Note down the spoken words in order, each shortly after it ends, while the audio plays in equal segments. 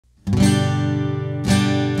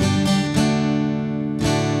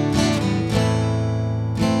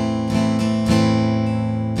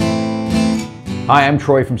Hi, I'm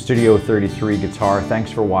Troy from Studio 33 Guitar.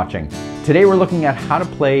 Thanks for watching. Today we're looking at how to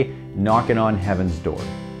play Knockin' on Heaven's Door.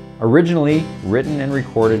 Originally written and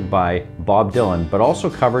recorded by Bob Dylan, but also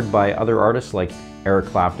covered by other artists like Eric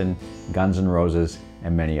Clapton, Guns N' Roses,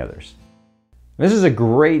 and many others. This is a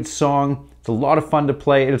great song. It's a lot of fun to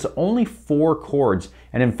play. It's only 4 chords,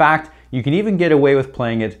 and in fact, you can even get away with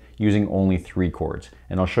playing it using only 3 chords,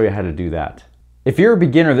 and I'll show you how to do that. If you're a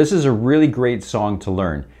beginner, this is a really great song to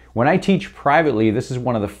learn. When I teach privately, this is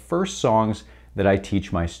one of the first songs that I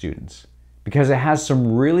teach my students because it has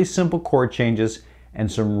some really simple chord changes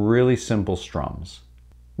and some really simple strums.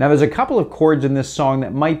 Now there's a couple of chords in this song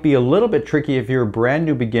that might be a little bit tricky if you're a brand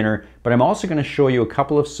new beginner, but I'm also going to show you a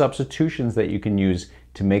couple of substitutions that you can use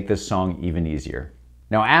to make this song even easier.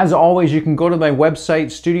 Now as always, you can go to my website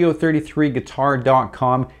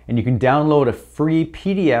studio33guitar.com and you can download a free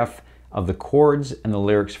PDF of the chords and the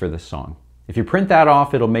lyrics for this song. If you print that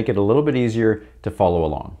off, it'll make it a little bit easier to follow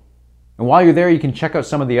along. And while you're there, you can check out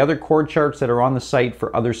some of the other chord charts that are on the site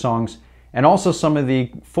for other songs, and also some of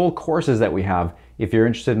the full courses that we have if you're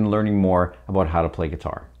interested in learning more about how to play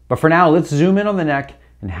guitar. But for now, let's zoom in on the neck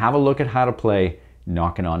and have a look at how to play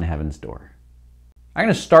Knockin' on Heaven's Door. I'm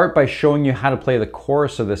going to start by showing you how to play the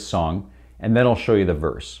chorus of this song, and then I'll show you the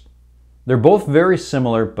verse. They're both very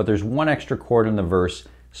similar, but there's one extra chord in the verse,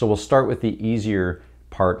 so we'll start with the easier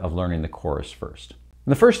part of learning the chorus first.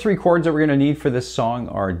 And the first 3 chords that we're going to need for this song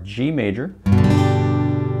are G major,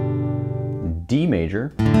 D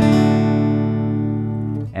major,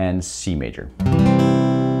 and C major.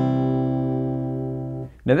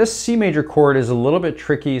 Now this C major chord is a little bit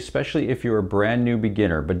tricky, especially if you're a brand new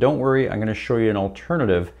beginner, but don't worry, I'm going to show you an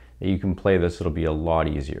alternative that you can play this. It'll be a lot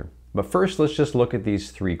easier. But first, let's just look at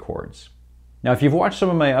these 3 chords. Now if you've watched some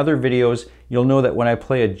of my other videos, you'll know that when I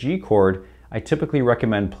play a G chord, I typically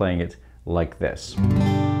recommend playing it like this,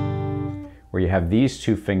 where you have these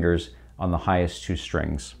 2 fingers on the highest 2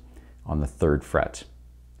 strings on the 3rd fret,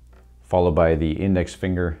 followed by the index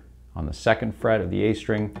finger on the 2nd fret of the A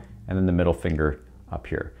string, and then the middle finger up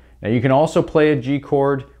here. Now you can also play a G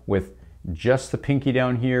chord with just the pinky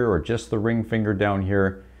down here or just the ring finger down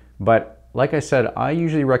here, but like I said, I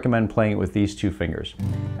usually recommend playing it with these 2 fingers.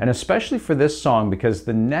 And especially for this song, because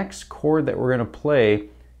the next chord that we're going to play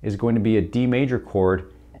is going to be a D major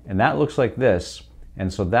chord, and that looks like this,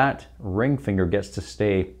 and so that ring finger gets to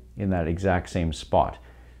stay in that exact same spot.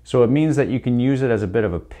 So it means that you can use it as a bit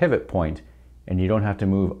of a pivot point, and you don't have to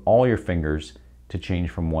move all your fingers to change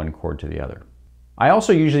from one chord to the other. I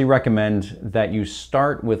also usually recommend that you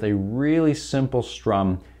start with a really simple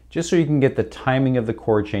strum, just so you can get the timing of the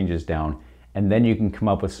chord changes down, and then you can come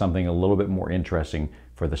up with something a little bit more interesting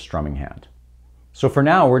for the strumming hand. So for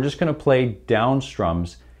now, we're just going to play down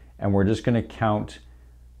strums, and we're just going to count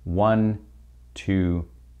 1, 2,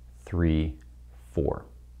 3, 4.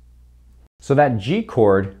 So that G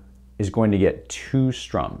chord is going to get 2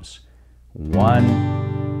 strums.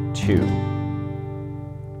 1, 2.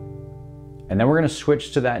 And then we're going to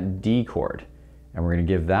switch to that D chord, and we're going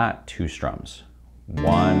to give that 2 strums.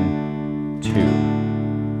 1,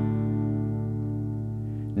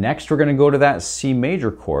 2. Next, we're going to go to that C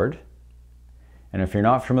major chord. And if you're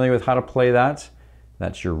not familiar with how to play that,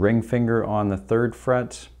 that's your ring finger on the 3rd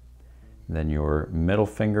fret, then your middle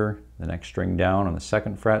finger, the next string down on the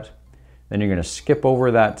 2nd fret. Then you're going to skip over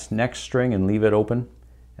that next string and leave it open,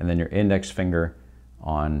 and then your index finger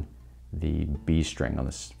on the B string on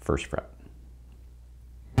the 1st fret.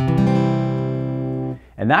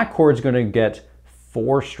 And that chord's going to get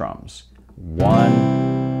 4 strums.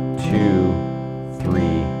 1, 2, 3,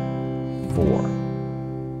 4.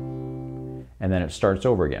 And then it starts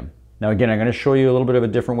over again. Now again, I'm going to show you a little bit of a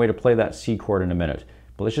different way to play that C chord in a minute,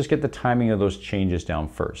 but let's just get the timing of those changes down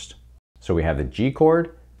first. So we have the G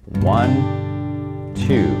chord, 1, 2,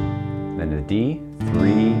 then the D,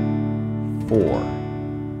 3, 4,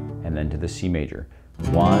 and then to the C major,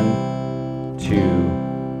 1, 2,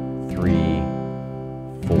 3,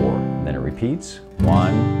 4. And then it repeats,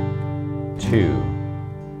 1, 2,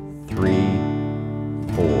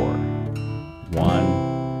 3, 4,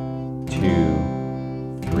 1,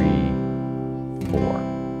 2, 3, 4.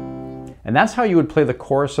 And that's how you would play the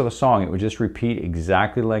chorus of a song. It would just repeat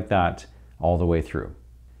exactly like that all the way through.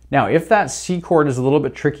 Now, if that C chord is a little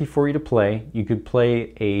bit tricky for you to play, you could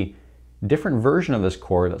play a different version of this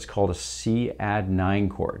chord that's called a C add 9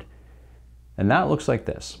 chord. And that looks like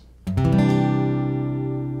this.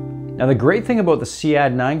 Now, the great thing about the C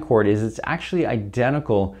add 9 chord is it's actually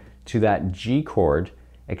identical to that G chord,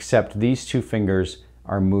 except these 2 fingers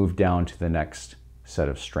are moved down to the next set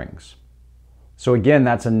of strings. So again,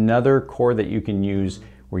 that's another chord that you can use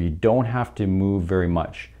where you don't have to move very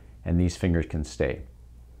much. and these fingers can stay.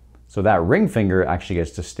 So that ring finger actually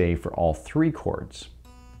gets to stay for all 3 chords.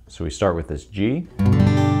 So we start with this G,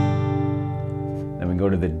 then we go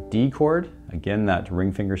to the D chord, again that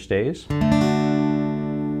ring finger stays,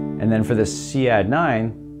 and then for this C add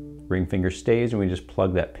 9, ring finger stays and we just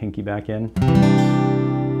plug that pinky back in.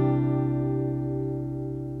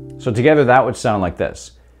 So together that would sound like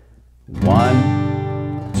this.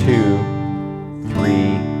 1, 2,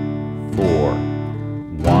 3, 4.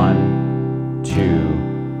 1,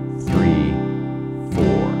 2, 3, 4.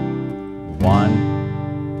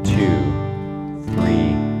 1, 2,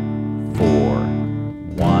 3, 4.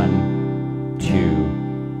 1,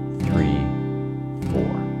 2, 3,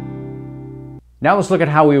 4. Now let's look at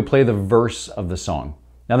how we would play the verse of the song.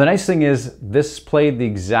 Now the nice thing is this is played the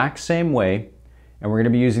exact same way, and we're going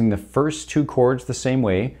to be using the first 2 chords the same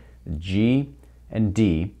way, G and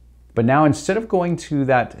D. But now instead of going to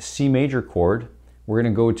that C major chord, we're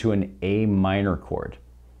going to go to an A minor chord.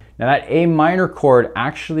 Now that A minor chord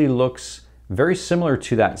actually looks very similar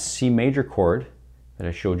to that C major chord that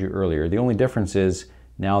I showed you earlier. The only difference is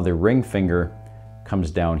now the ring finger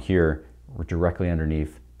comes down here directly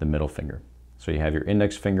underneath the middle finger. So you have your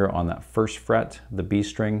index finger on that first fret of the B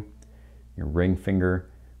string, your ring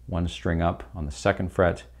finger 1 string up on the 2nd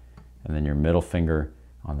fret, and then your middle finger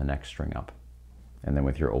on the next string up, and then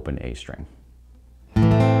with your open A string.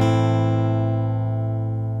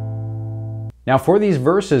 Now for these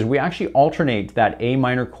verses, we actually alternate that A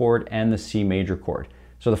minor chord and the C major chord.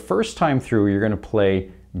 So the first time through, you're going to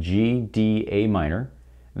play G, D, A minor,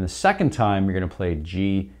 and the second time you're going to play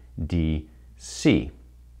G, D, C.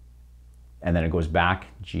 And then it goes back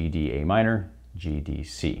G, D, A minor, G, D,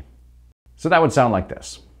 C. So that would sound like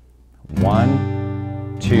this.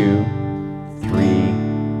 1, 2, 3,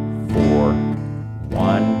 4.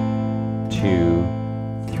 1, 2,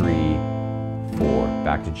 3, 4.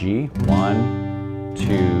 Back to G. 1,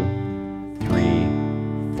 2,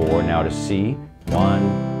 3, 4. Now to C.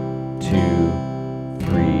 1, 2,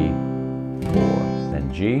 3, 4. Then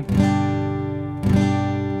G.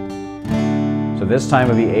 So this time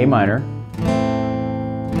it'll be A minor.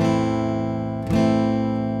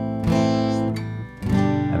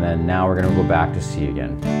 And then now we're going to go back to C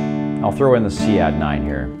again. I'll throw in the C add 9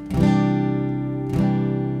 here.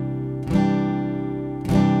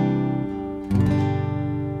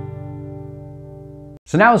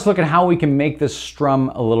 So now let's look at how we can make this strum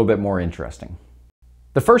a little bit more interesting.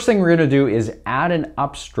 The first thing we're going to do is add an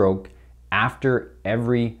upstroke after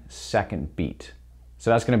every second beat. So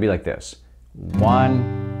that's going to be like this.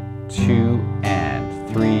 1, 2, and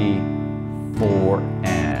 3, 4,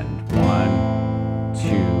 and 1, 2,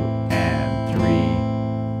 and 3,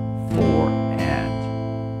 4, and.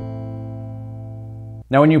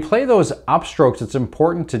 Now when you play those upstrokes, it's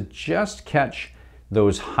important to just catch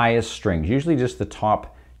those highest strings, usually just the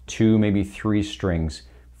top 2, maybe 3 strings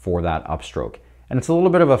for that upstroke. And it's a little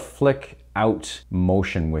bit of a flick out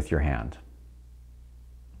motion with your hand.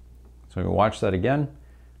 So we'll watch that again.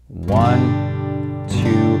 1, 2,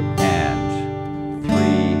 and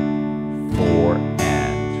 3, 4,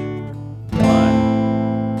 and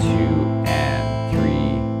 1, 2, and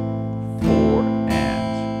 3, 4,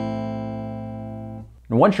 and.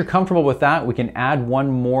 And once you're comfortable with that, we can add one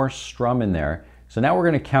more strum in there. So now we're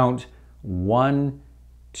going to count 1,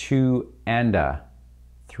 2, and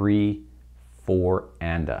 3, 4,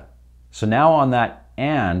 and. So now on that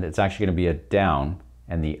and, it's actually going to be a down,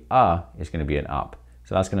 and the is going to be an up.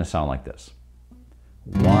 So that's going to sound like this.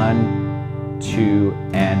 1, 2,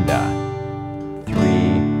 and 3,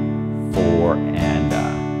 4, and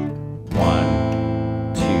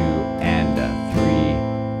 1, 2, and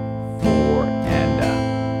 3, 4,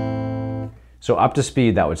 and. So up to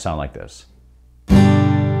speed, that would sound like this.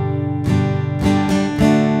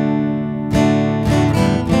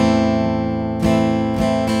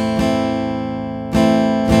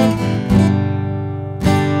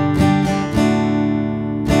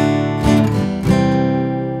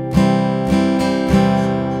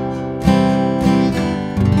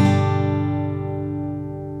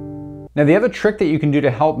 Now the other trick that you can do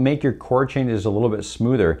to help make your chord changes a little bit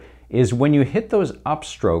smoother is when you hit those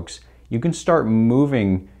upstrokes, you can start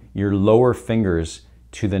moving your lower fingers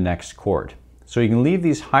to the next chord. So you can leave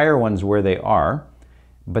these higher ones where they are,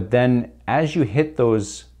 but then as you hit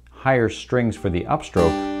those higher strings for the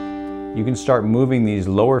upstroke, you can start moving these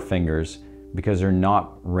lower fingers because they're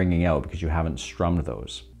not ringing out because you haven't strummed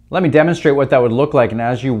those. Let me demonstrate what that would look like, and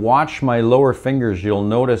as you watch my lower fingers, you'll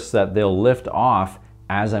notice that they'll lift off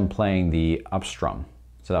as I'm playing the up strum.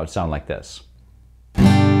 So that would sound like this.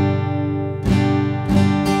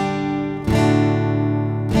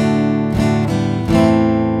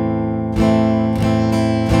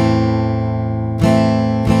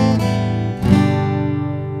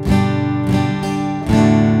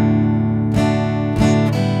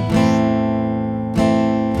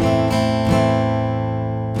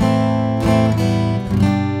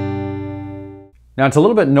 Now it's a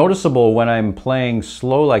little bit noticeable when I'm playing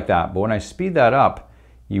slow like that, but when I speed that up,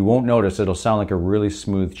 you won't notice. It'll sound like a really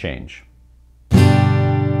smooth change.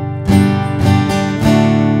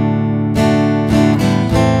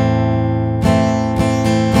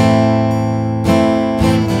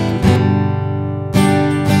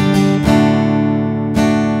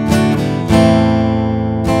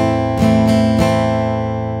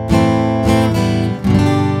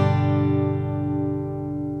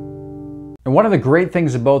 And one of the great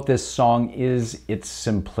things about this song is its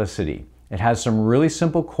simplicity. It has some really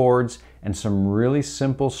simple chords and some really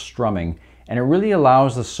simple strumming, and it really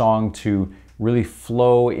allows the song to really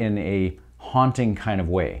flow in a haunting kind of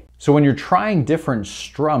way. So when you're trying different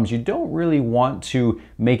strums, you don't really want to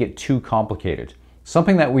make it too complicated.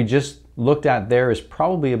 Something that we just looked at there is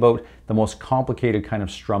probably about the most complicated kind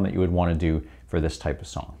of strum that you would want to do for this type of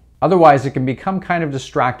song. Otherwise, it can become kind of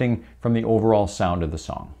distracting from the overall sound of the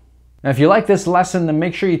song. Now, if you like this lesson, then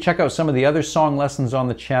make sure you check out some of the other song lessons on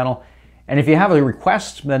the channel. And if you have a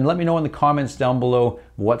request, then let me know in the comments down below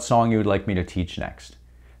what song you would like me to teach next.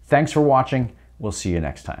 Thanks for watching. We'll see you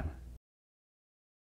next time.